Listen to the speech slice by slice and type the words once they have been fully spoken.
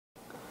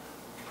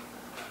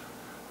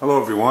Hello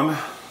everyone,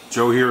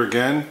 Joe here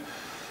again,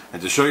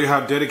 and to show you how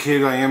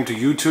dedicated I am to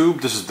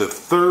YouTube, this is the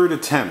third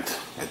attempt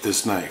at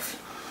this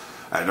knife.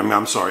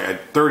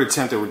 Third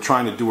attempt at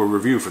trying to do a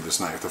review for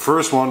this knife. The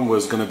first one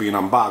was going to be an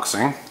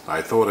unboxing.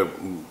 I thought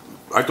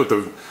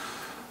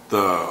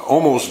the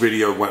almost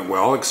video went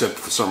well, except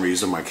for some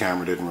reason my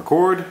camera didn't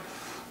record.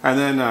 And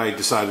then I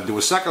decided to do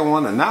a second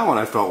one, and that one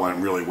I felt went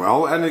really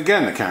well, and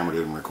again the camera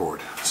didn't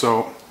record.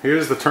 So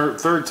here's the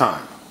third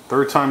time.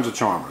 Third time's a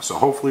charmer, so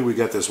hopefully we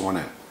get this one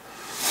in.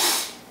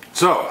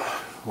 So,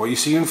 what you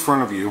see in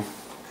front of you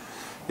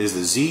is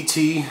the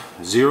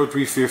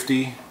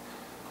ZT-0350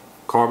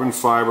 carbon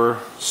fiber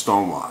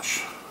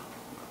stonewash.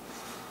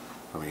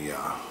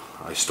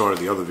 I started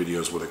the other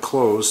videos with it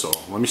closed, so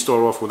let me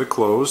start off with it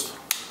closed.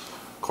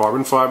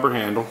 Carbon fiber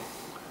handle.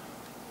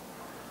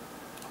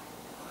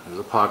 There's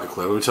a pocket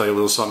clip. Let me tell you a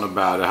little something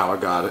about it, how I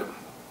got it.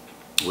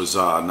 It was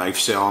a knife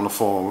sale on the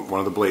forum,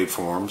 one of the blade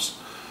forums,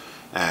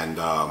 and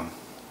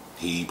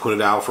he put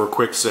it out for a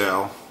quick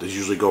sale. They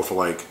usually go for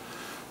like,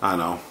 I don't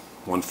know,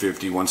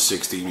 150,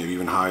 160, maybe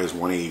even high as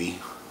 180.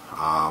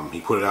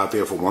 He put it out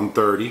there for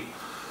 130.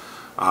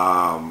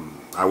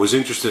 I was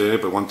interested in it,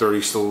 but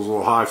 130 still was a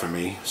little high for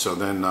me. So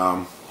then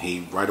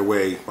he right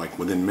away, like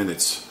within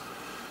minutes,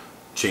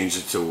 changed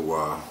it to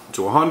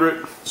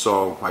 100.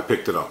 So I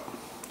picked it up.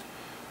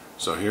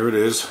 So here it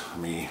is.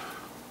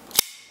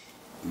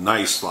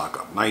 Nice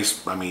lockup.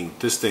 Nice.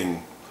 This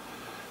thing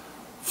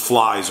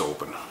flies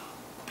open.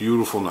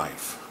 Beautiful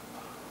knife.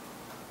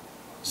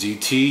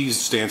 ZT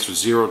stands for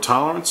zero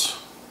tolerance.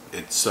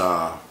 It's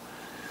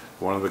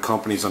one of the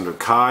companies under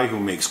Kai who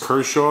makes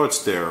Kershaw. It's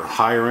their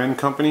higher end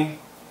company.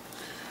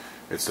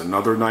 It's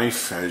another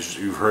knife, as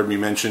you've heard me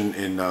mention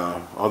in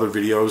other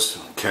videos,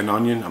 Ken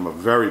Onion. I'm a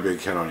very big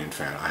Ken Onion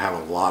fan. I have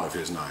a lot of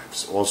his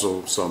knives.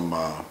 Also some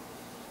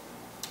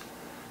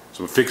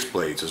fixed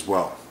blades as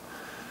well.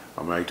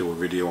 I might do a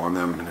video on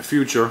them in the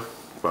future,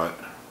 but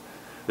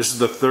this is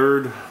the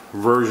third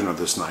version of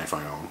this knife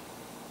I own.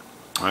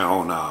 I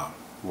own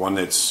one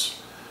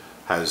that's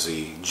has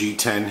the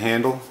G10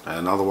 handle, and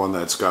another one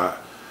that's got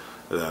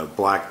the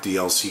black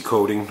DLC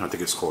coating. I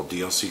think it's called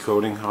DLC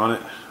coating on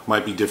it.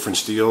 Might be different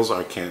steels.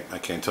 I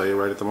can't tell you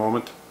right at the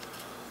moment.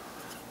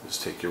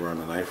 Just take you around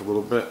the knife a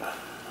little bit.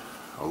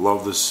 I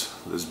love this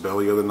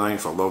belly of the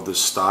knife. I love this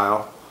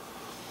style.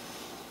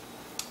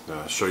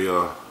 Show you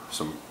a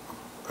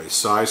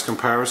size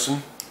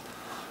comparison.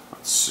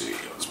 Let's see.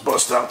 Let's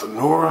bust out the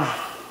Nora.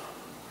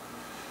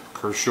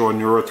 Kershaw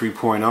Nora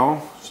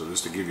 3.0. So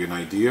just to give you an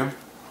idea.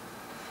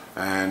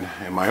 And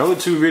in my other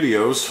two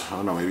videos, I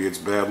don't know, maybe it's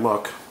bad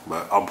luck,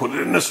 but I'll put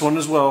it in this one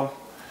as well,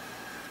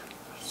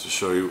 just to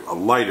show you a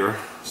lighter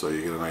so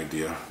you get an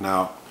idea.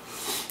 Now,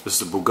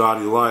 this is a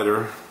Bugatti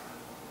lighter.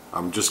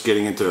 I'm just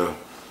getting into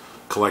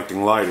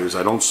collecting lighters.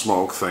 I don't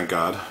smoke, thank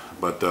God,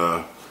 but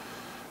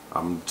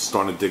I'm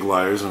starting to dig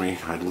lighters.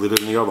 I lit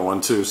it in the other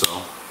one too,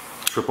 so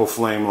triple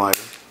flame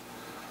lighter.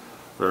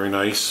 Very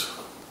nice.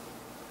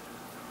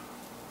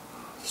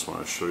 Just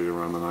want to show you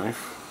around the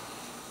knife.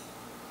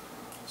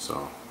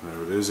 So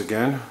there it is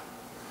again.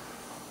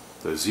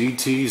 The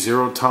ZT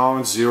Zero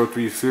Tolerance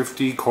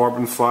 0350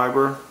 carbon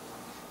fiber.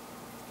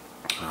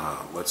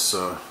 Let's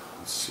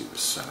see the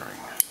centering.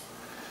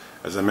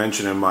 As I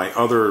mentioned in my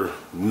other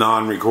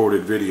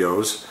non-recorded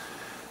videos,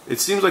 it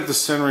seems like the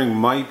centering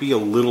might be a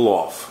little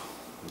off.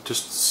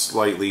 Just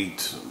slightly,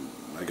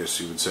 I guess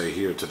you would say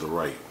here to the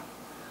right.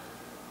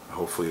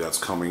 Hopefully that's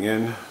coming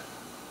in.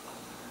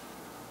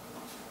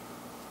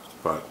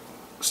 But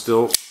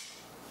still,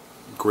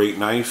 great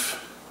knife.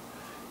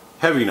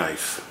 Heavy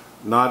knife.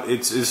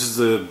 This is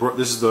the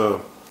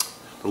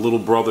little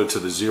brother to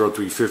the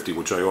 0350,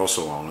 which I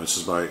also own. The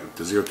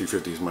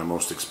 0350 is my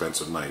most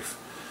expensive knife.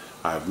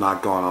 I have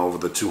not gone over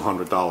the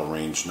 $200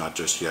 range, not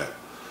just yet.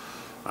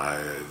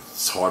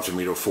 It's hard for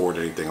me to afford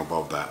anything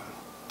above that.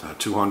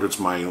 200's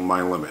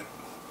my limit.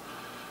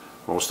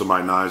 Most of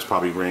my knives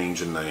probably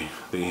range in the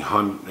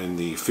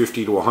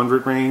 50 to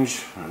 100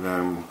 range,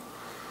 and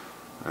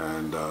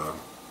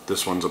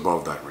this one's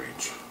above that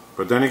range.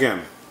 But then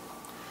again,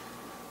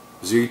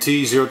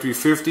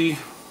 ZT-0350,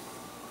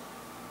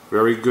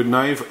 very good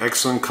knife,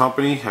 excellent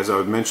company. As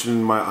I've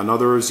mentioned in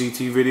another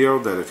ZT video,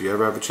 that if you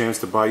ever have a chance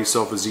to buy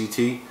yourself a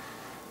ZT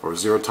or a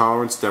zero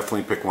tolerance,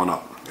 definitely pick one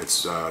up.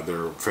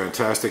 They're a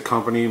fantastic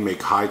company,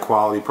 make high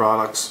quality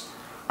products.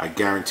 I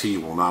guarantee you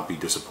will not be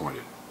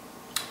disappointed.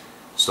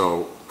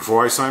 So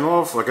before I sign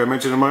off, like I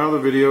mentioned in my other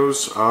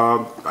videos,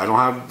 I don't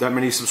have that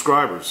many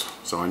subscribers,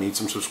 so I need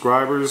some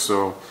subscribers.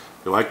 So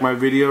if you like my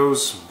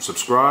videos,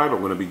 subscribe. I'm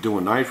going to be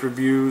doing knife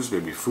reviews,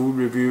 maybe food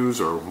reviews,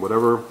 or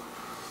whatever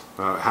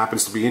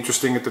happens to be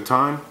interesting at the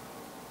time.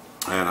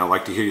 And I'd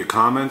like to hear your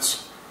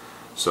comments.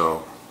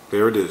 So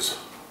there it is,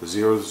 the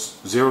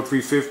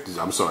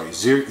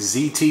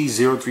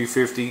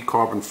ZT-0350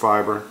 carbon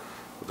fiber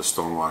with a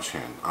stonewash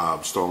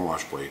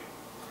blade.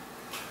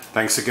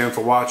 Thanks again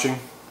for watching,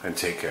 and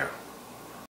take care.